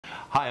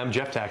Hi, I'm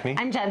Jeff Tackney.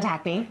 I'm Jen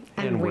Tackney.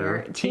 And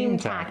we're Team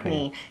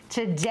Tackney.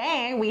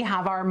 Today we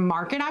have our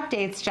market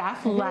updates,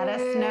 Jeff. Let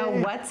us know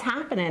what's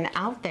happening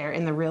out there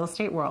in the real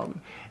estate world.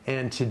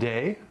 And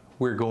today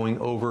we're going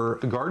over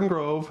Garden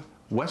Grove,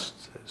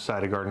 west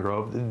side of Garden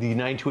Grove, the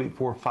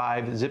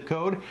 92845 zip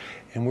code,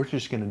 and we're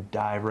just going to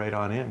dive right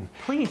on in.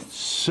 Please.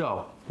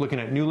 So, looking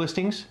at new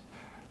listings,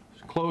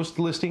 closed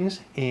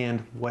listings,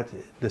 and what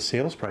the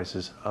sales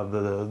prices of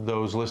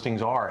those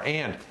listings are.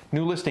 And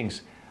new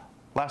listings,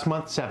 last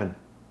month 7,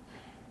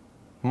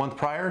 month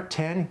prior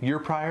 10, year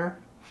prior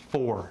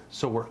 4.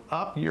 So we're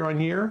up year on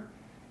year,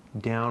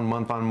 down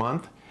month on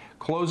month.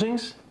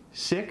 Closings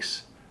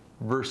 6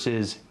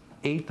 versus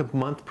 8 the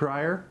month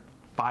prior,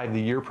 5 the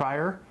year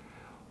prior.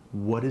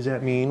 What does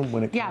that mean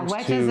when it comes to... Yeah,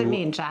 what does it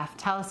mean, Jeff?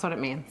 Tell us what it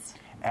means.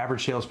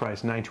 Average sales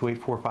price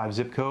 92845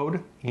 zip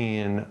code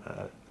in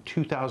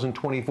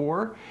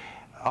 2024.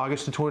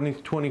 August of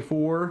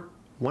 2024,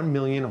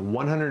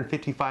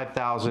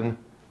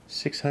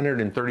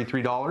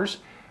 $1,155,633.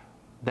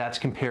 That's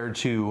compared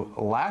to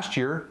last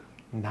year,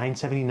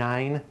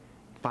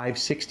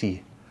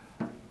 $979,560,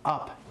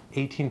 up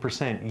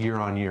 18% year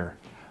on year.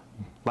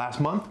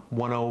 Last month,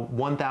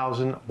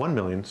 1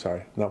 million,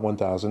 sorry, not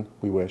 1,000,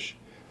 we wish.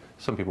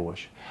 Some people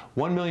wish.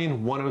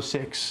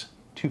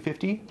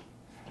 1,106,250.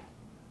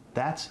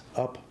 That's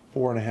up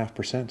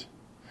 4.5%.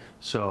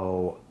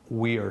 So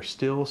we are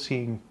still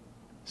seeing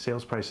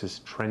sales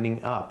prices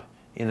trending up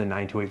in the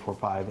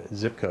 92845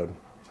 zip code.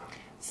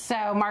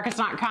 So market's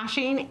not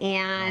crashing,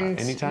 and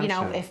anytime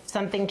soon. If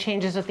something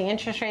changes with the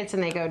interest rates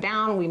and they go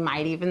down, we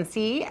might even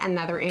see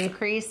another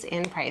increase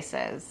in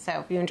prices. So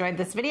if you enjoyed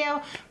this video,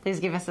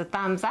 please give us a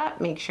thumbs up.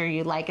 Make sure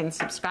you like and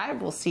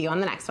subscribe. We'll see you on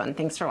the next one.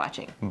 Thanks for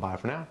watching. Bye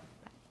for now.